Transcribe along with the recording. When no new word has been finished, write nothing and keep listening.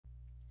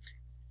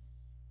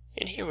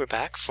And here we're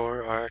back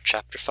for our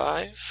Chapter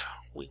 5.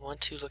 We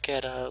want to look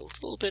at a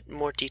little bit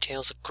more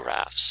details of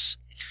graphs.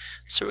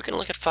 So we're going to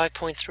look at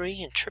 5.3,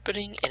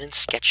 Interpreting and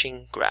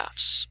Sketching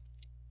Graphs.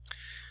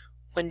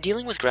 When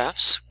dealing with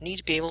graphs, we need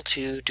to be able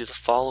to do the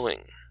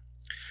following.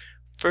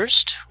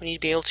 First, we need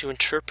to be able to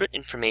interpret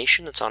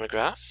information that's on a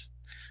graph.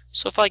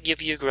 So if I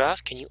give you a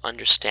graph, can you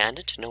understand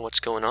it to know what's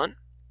going on?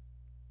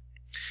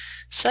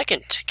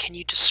 Second, can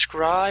you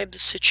describe the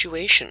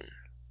situation?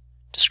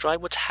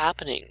 Describe what's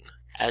happening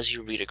as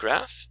you read a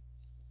graph.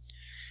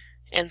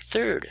 And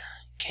third,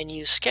 can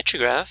you sketch a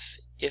graph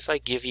if I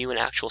give you an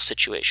actual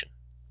situation?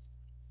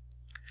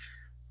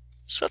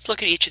 So let's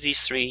look at each of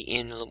these three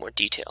in a little more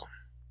detail.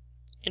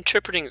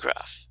 Interpreting a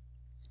graph.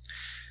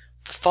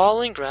 The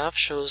following graph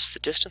shows the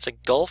distance a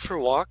golfer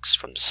walks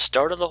from the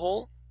start of the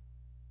hole,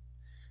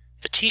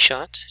 the tee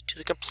shot, to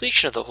the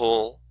completion of the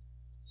hole,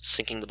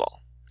 sinking the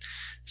ball.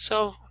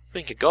 So,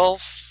 we can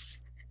golf,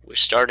 we're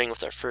starting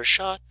with our first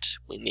shot,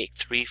 we make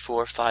 3,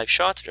 4, 5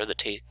 shots, whatever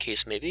the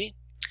case may be,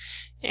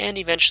 and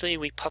eventually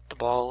we putt the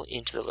ball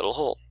into the little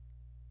hole.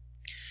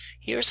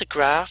 Here's a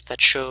graph that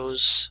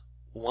shows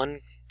one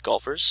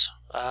golfer's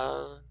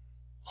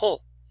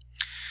hole.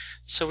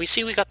 So we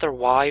see we got their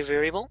y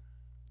variable,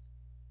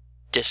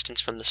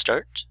 distance from the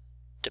start,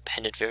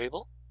 dependent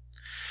variable.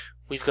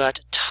 We've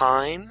got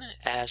time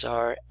as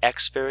our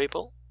x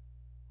variable,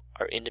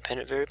 our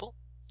independent variable,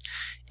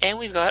 and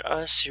we've got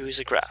a series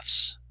of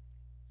graphs.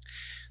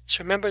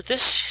 So remember,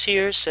 this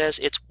here says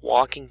it's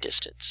walking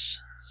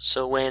distance.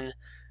 So when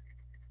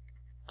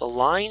the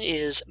line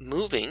is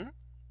moving,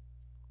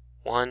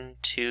 1,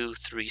 2,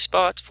 3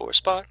 spots, 4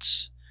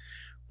 spots,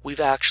 we've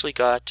actually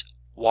got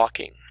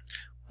walking.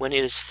 When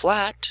it is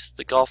flat,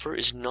 the golfer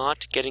is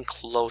not getting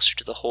closer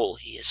to the hole,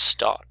 he is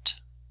stopped.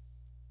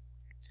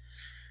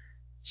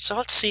 So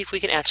let's see if we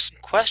can answer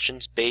some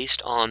questions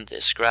based on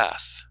this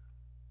graph.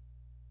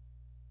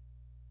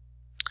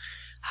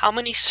 How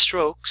many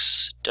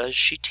strokes does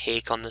she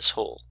take on this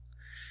hole?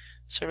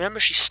 So remember,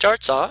 she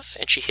starts off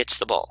and she hits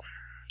the ball.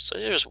 So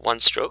there's 1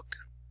 stroke.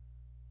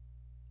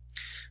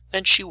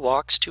 Then she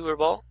walks to her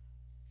ball.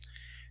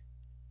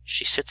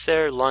 She sits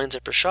there, lines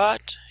up her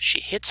shot,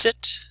 she hits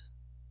it,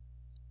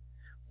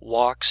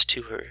 walks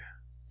to her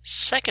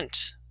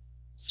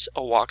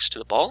walks to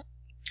the ball.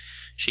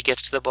 She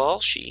gets to the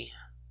ball, she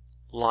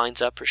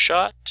lines up her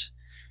shot,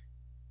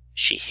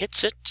 she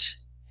hits it,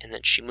 and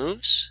then she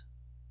moves.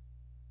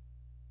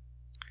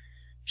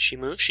 She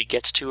moves, she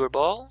gets to her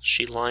ball,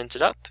 she lines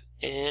it up,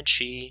 and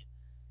she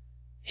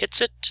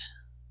hits it,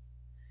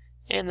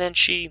 and then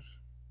she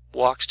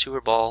walks to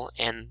her ball,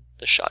 and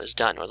the shot is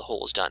done, or the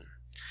hole is done.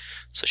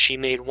 So she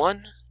made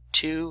 1,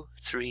 2,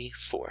 3,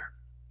 4.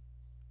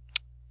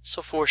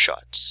 So 4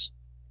 shots.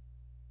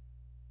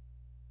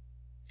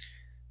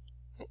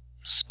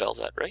 Spell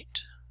that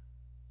right.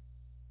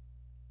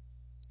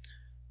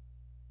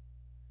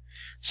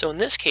 So in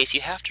this case,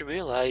 you have to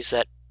realize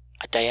that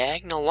a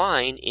diagonal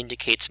line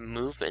indicates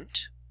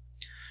movement.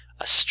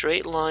 A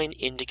straight line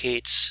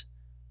indicates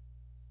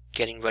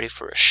getting ready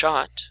for a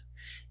shot.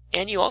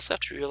 And you also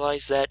have to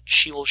realize that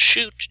she will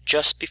shoot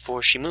just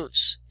before she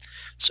moves.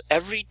 So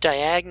every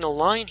diagonal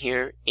line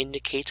here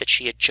indicates that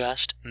she had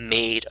just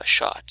made a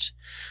shot.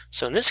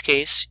 So in this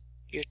case,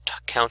 you're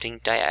counting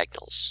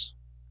diagonals.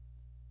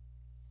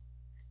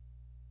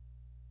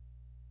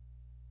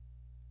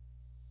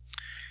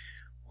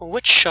 Well,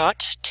 which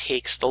shot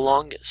takes the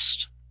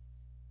longest?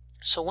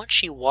 So once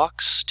she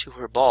walks to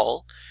her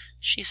ball,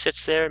 she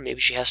sits there.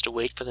 Maybe she has to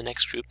wait for the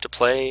next group to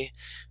play.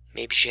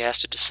 Maybe she has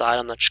to decide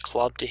on which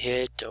club to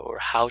hit or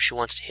how she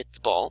wants to hit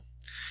the ball.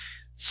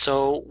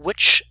 So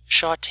which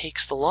shot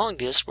takes the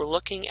longest? We're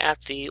looking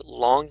at the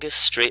longest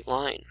straight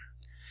line.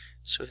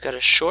 So we've got a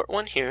short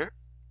one here,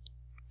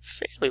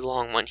 fairly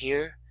long one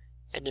here,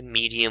 and a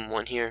medium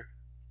one here.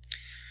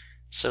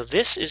 So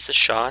this is the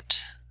shot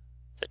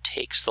that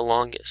takes the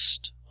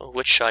longest. Well,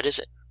 which shot is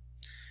it?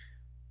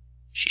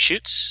 She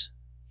shoots,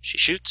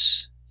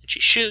 and she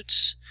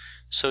shoots,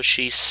 so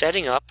she's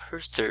setting up her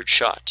third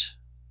shot.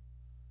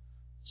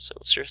 So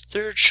it's her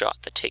third shot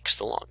that takes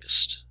the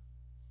longest.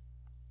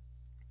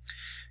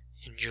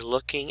 And you're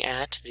looking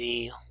at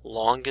the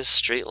longest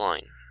straight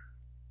line.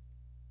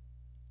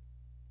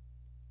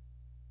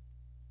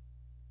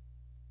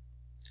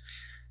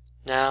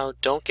 Now,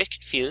 don't get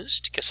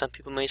confused, because some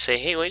people may say,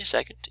 hey, wait a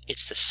second,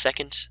 it's the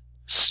second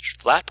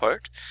flat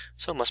part,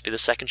 so it must be the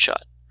second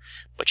shot.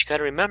 But you got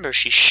to remember,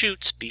 she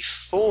shoots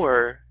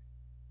before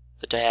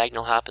the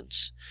diagonal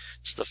happens.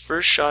 So the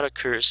first shot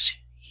occurs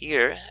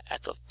here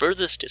at the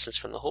furthest distance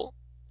from the hole,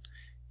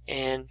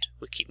 and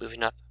we keep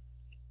moving up.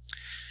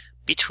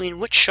 Between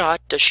which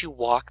shot does she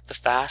walk the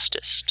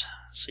fastest?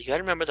 So you got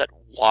to remember that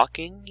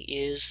walking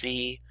is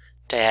the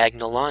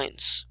diagonal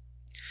lines.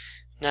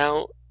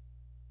 Now,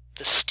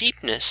 the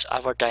steepness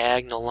of our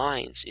diagonal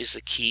lines is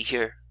the key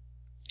here.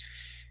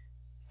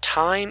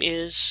 Time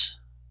is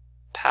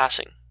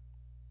passing.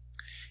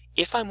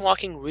 If I'm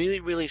walking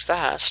really, really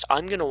fast,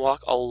 I'm going to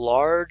walk a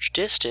large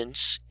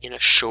distance in a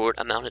short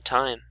amount of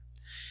time.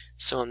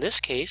 So in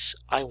this case,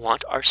 I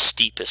want our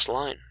steepest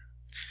line.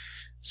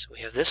 So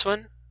we have this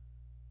one,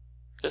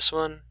 and this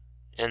one,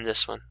 and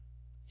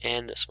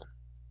this one.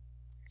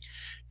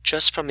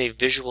 Just from a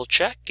visual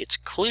check, it's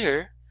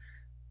clear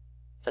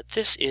that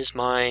this is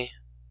my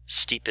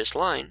steepest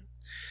line.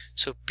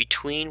 So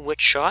between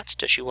which shots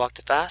does she walk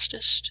the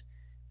fastest?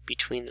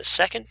 Between the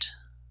second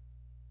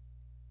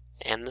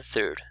and the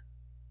third.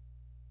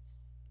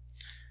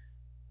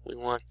 We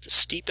want the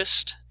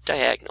steepest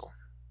diagonal.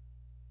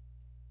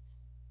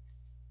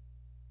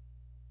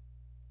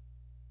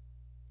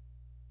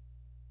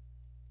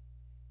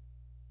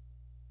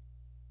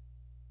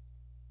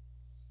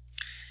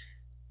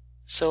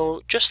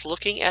 So just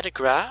looking at a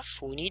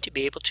graph, we need to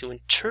be able to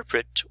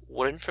interpret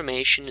what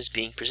information is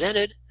being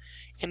presented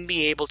and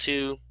be able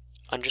to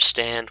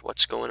understand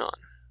what's going on.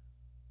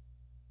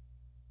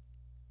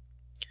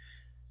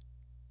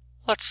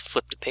 Let's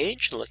flip the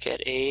page and look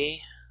at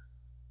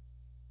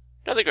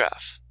another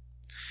graph.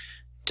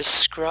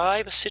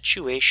 Describe a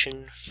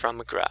situation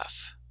from a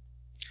graph.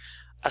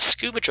 A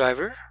scuba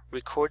diver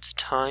records the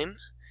time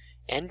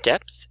and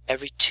depth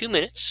every 2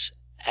 minutes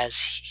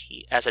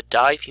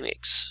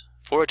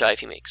for a dive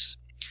he makes.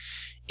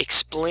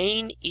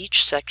 Explain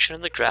each section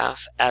of the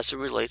graph as it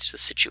relates to the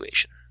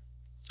situation.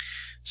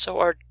 So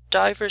our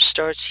diver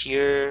starts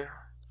here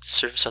at the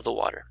surface of the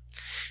water.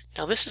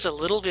 Now this is a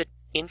little bit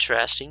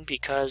interesting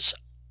because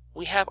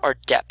we have our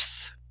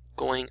depth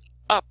going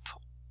up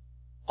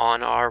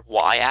on our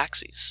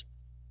y-axis.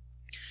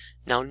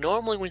 Now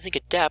normally when we think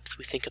of depth,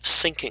 we think of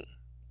sinking,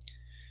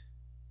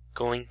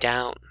 going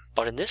down.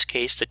 But in this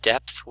case, the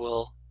depth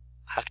will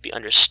have to be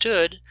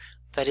understood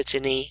that it's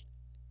in a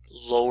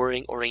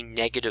lowering or a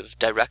negative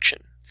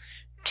direction.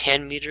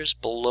 10 meters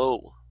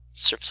below the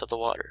surface of the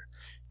water,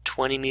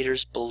 20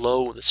 meters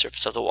below the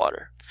surface of the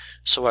water.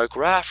 So our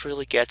graph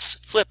really gets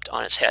flipped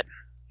on its head.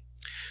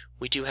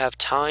 We do have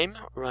time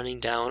running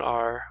down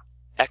our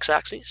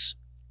x-axis.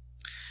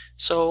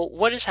 So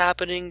what is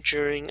happening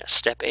during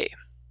step A?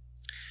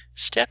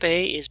 Step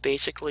A is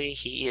basically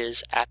he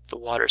is at the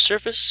water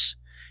surface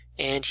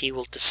and he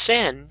will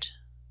descend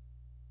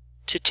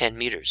to 10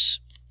 meters.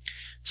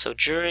 So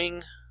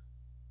during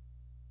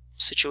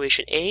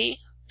situation A,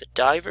 the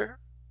diver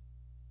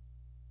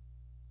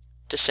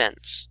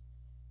descends.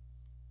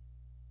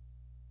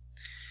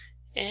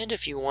 And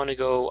if you want to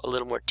go a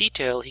little more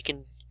detail,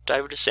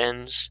 diver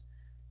descends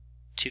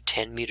to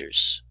 10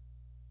 meters.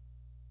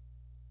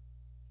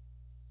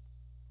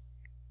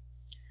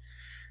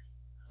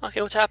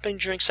 Okay, what's happening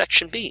during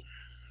section B?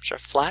 It's our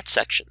flat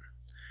section.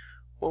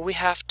 What we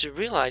have to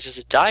realize is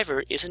the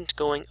diver isn't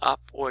going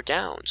up or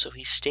down, so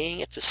he's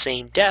staying at the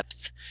same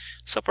depth.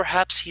 So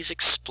perhaps he's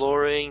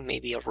exploring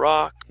maybe a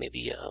rock,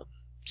 maybe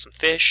some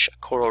fish, a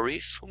coral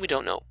reef. We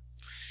don't know.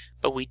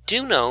 But we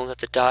do know that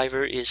the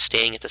diver is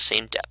staying at the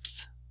same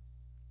depth.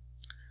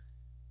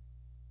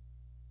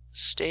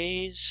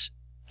 Stays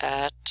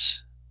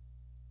at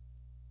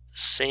the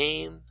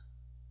same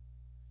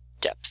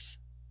depth.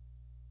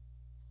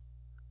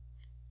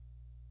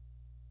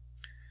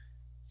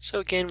 So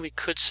again, we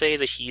could say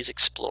that he's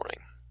exploring.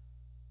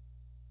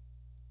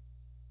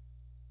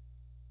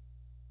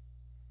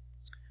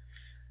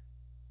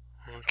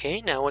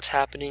 Okay, now what's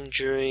happening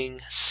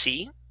during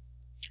C?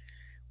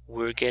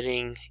 We're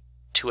getting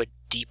to a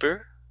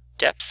deeper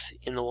depth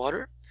in the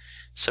water.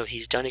 So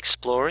he's done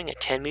exploring at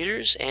 10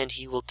 meters and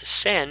he will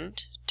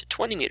descend to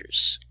 20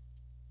 meters.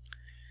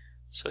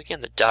 So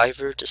again, the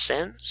diver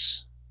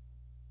descends.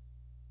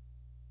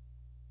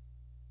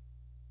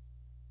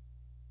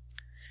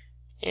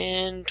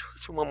 And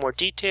for one more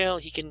detail,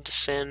 he can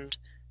descend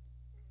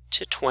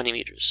to 20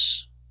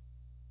 meters.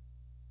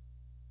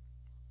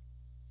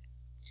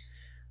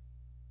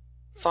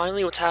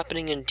 Finally, what's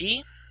happening in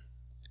D?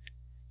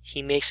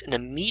 He makes an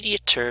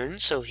immediate turn,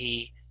 so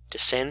he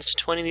descends to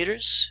 20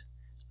 meters.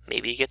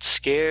 Maybe he gets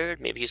scared,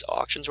 maybe his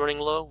oxygen's running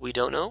low, we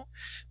don't know.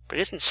 But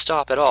he doesn't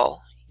stop at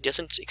all. He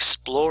doesn't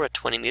explore at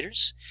 20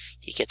 meters.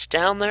 He gets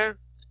down there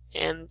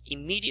and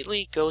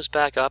immediately goes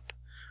back up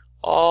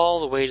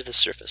all the way to the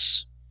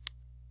surface.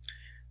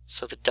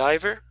 So the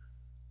diver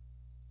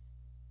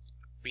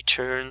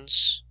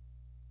returns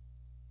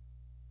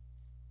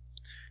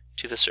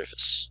to the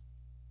surface.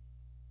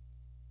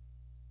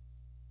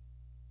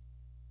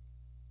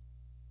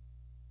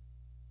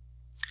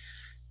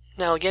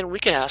 Now again, we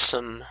could ask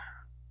some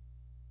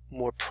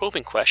more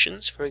probing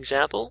questions. For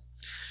example,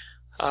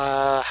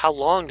 how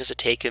long does it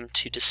take him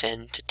to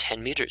descend to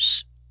 10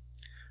 meters?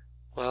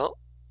 Well,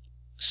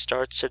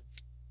 starts at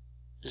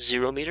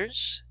 0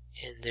 meters,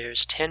 and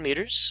there's 10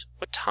 meters.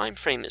 What time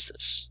frame is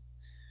this?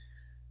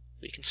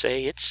 We can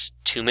say it's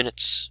 2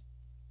 minutes.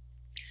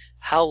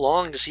 How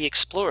long does he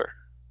explore?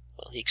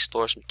 Well, he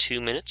explores from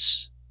 2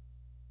 minutes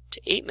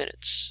to 8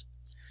 minutes.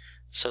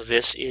 So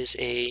this is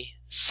a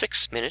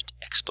 6-minute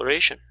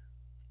exploration.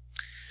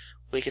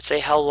 We could say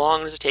how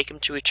long does it take him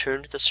to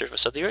return to the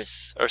surface of the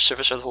earth, or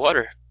surface of the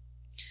water?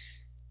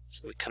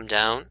 So we come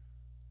down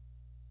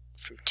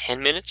from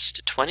 10 minutes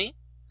to 20,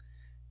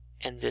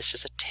 and this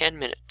is a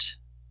 10-minute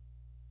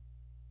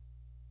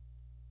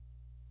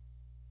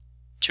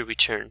to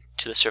return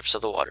to the surface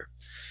of the water.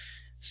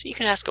 So you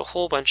can ask a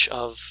whole bunch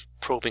of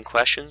probing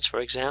questions. For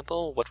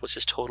example, what was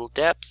his total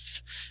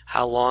depth?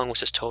 How long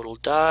was his total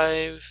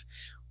dive?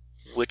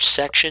 Which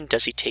section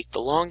does he take the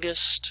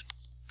longest?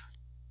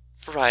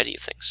 Variety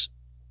of things.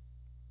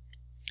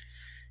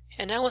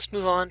 And now let's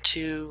move on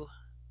to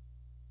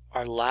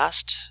our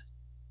last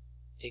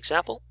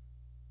example.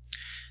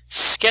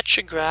 Sketch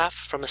a graph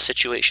from a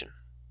situation.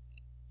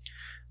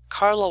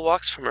 Carla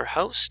walks from her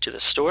house to the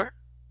store.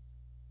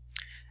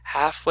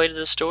 Halfway to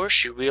the store,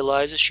 she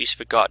realizes she's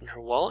forgotten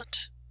her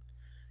wallet.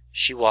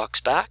 She walks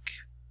back,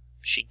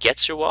 she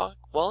gets her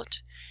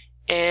wallet,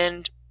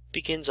 and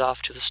begins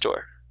off to the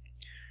store.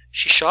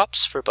 She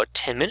shops for about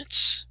 10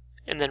 minutes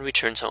and then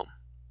returns home.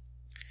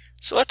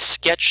 So let's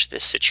sketch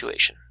this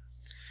situation.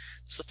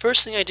 So the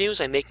first thing I do is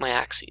I make my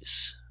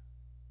axes.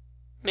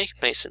 Make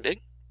it nice and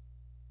big.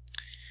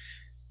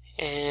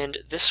 And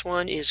this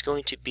one is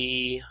going to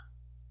be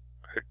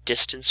her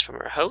distance from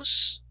her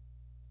house.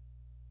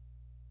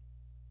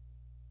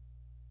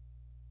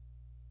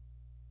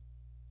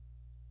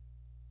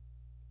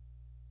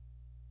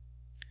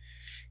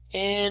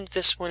 And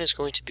this one is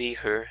going to be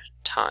her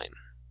time.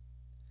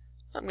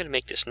 I'm going to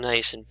make this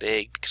nice and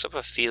big because I have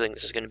a feeling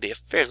this is going to be a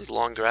fairly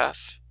long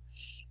graph.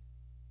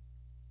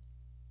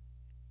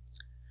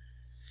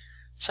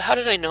 So how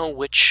did I know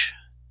which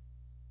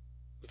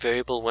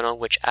variable went on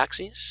which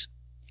axes?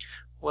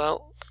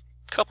 Well,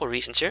 a couple of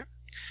reasons here.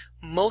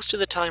 Most of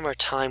the time our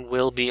time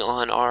will be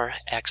on our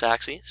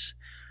x-axis,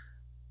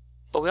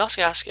 but we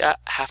also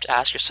have to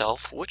ask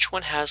yourself which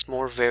one has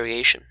more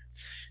variation.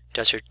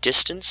 Does her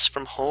distance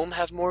from home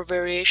have more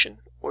variation,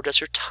 or does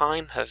her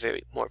time have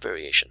more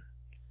variation?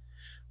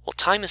 Well,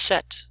 time is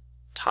set.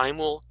 Time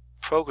will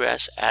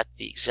progress at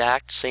the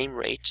exact same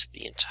rate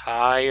the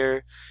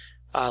entire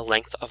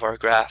length of our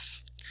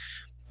graph.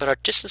 But our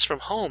distance from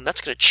home,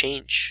 that's going to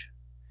change.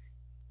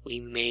 We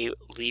may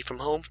leave from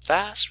home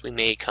fast, we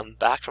may come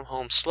back from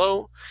home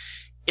slow.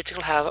 It's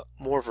going to have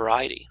more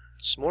variety.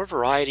 So more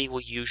variety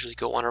will usually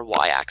go on our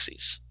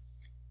y-axis.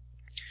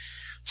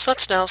 So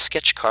let's now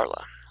sketch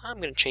Carla. I'm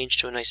going to change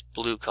to a nice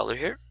blue color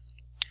here.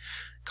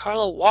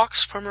 Carla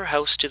walks from her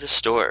house to the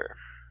store.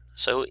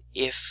 So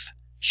if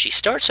she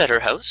starts at her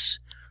house,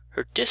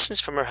 her distance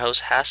from her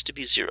house has to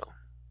be 0.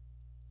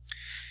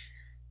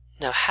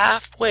 Now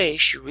halfway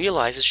she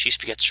realizes she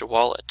forgets her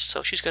wallet.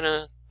 So she's going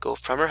to go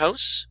from her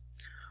house,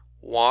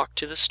 walk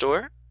to the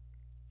store,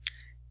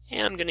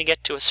 and I'm going to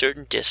get to a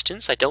certain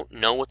distance. I don't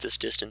know what this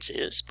distance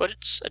is, but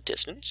it's a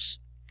distance.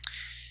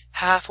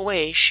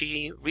 Halfway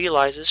she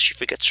realizes she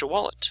forgets her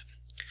wallet.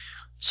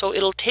 So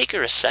it'll take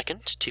her a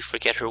second to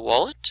forget her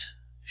wallet.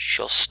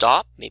 She'll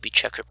stop, maybe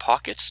check her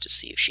pockets to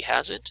see if she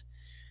has it.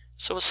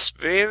 So a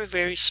very,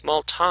 very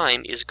small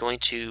time is going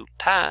to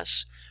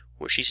pass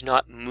where she's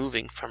not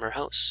moving from her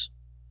house.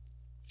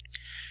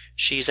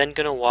 She's then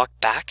going to walk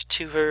back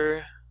to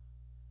her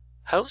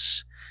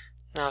house.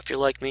 Now if you're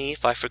like me,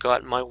 if I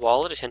forgot my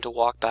wallet, I tend to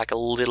walk back a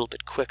little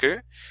bit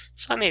quicker.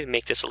 So I maybe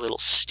make this a little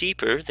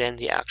steeper than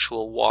the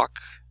actual walk.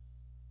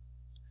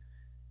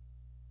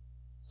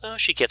 So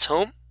she gets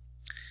home.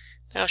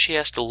 Now she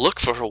has to look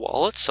for her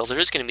wallet, so there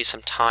is going to be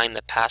some time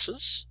that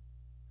passes.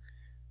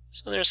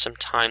 So there's some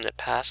time that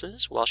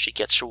passes while she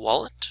gets her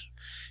wallet.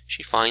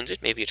 She finds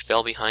it, maybe it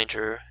fell behind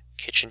her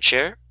kitchen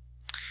chair.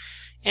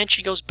 And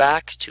she goes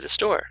back to the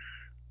store.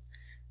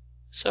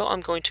 So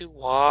I'm going to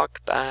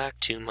walk back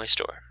to my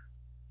store.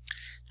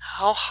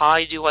 How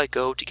high do I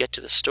go to get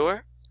to the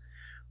store?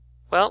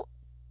 Well,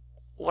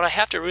 what I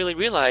have to really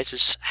realize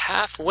is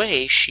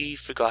halfway she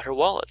forgot her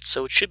wallet,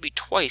 so it should be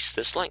twice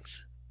this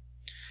length.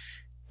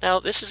 Now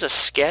this is a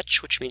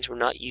sketch, which means we're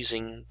not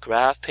using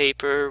graph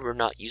paper, we're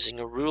not using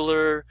a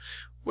ruler,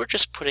 we're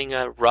just putting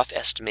a rough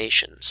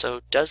estimation. So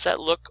does that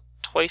look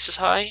twice as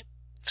high?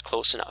 It's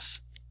close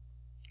enough.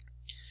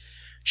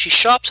 She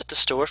shops at the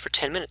store for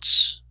 10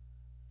 minutes.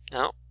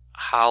 Now,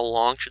 how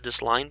long should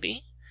this line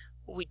be?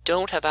 Well, we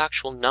don't have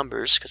actual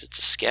numbers because it's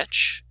a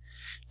sketch.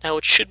 Now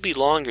it should be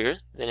longer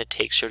than it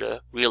takes her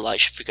to realize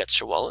she forgets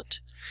her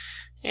wallet.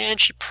 And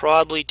she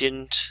probably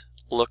didn't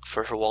look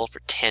for her wallet for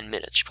 10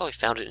 minutes. She probably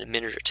found it in a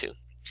minute or two.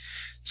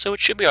 So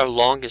it should be our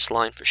longest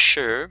line for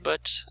sure,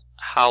 but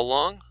how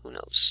long? Who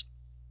knows?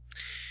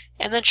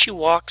 And then she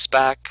walks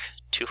back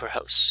to her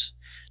house.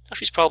 Now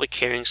she's probably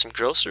carrying some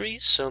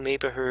groceries, so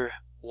maybe her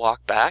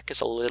walk back is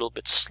a little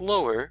bit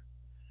slower,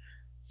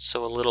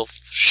 so a little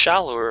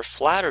shallower,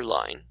 flatter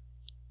line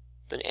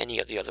than any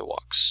of the other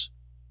walks.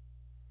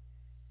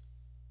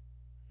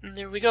 And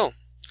there we go.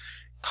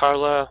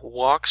 Carla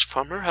walks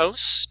from her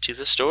house to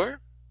the store.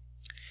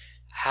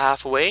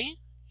 Halfway,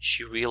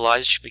 she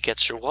realizes she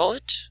forgets her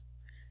wallet.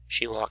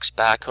 She walks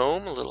back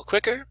home a little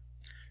quicker,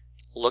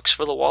 looks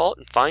for the wallet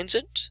and finds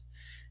it,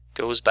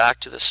 goes back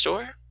to the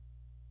store,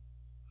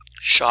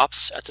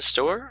 shops at the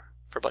store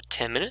for about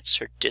 10 minutes.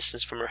 Her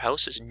distance from her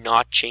house is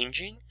not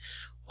changing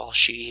while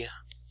she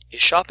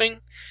is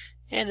shopping,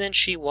 and then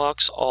she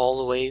walks all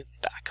the way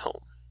back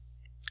home.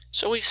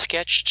 So we've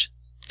sketched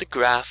the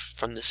graph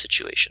from this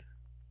situation.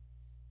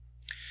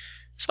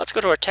 So let's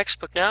go to our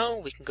textbook now.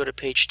 We can go to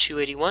page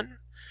 281.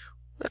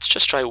 Let's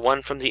just try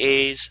 1 from the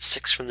A's,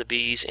 6 from the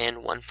B's,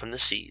 and 1 from the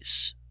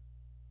C's.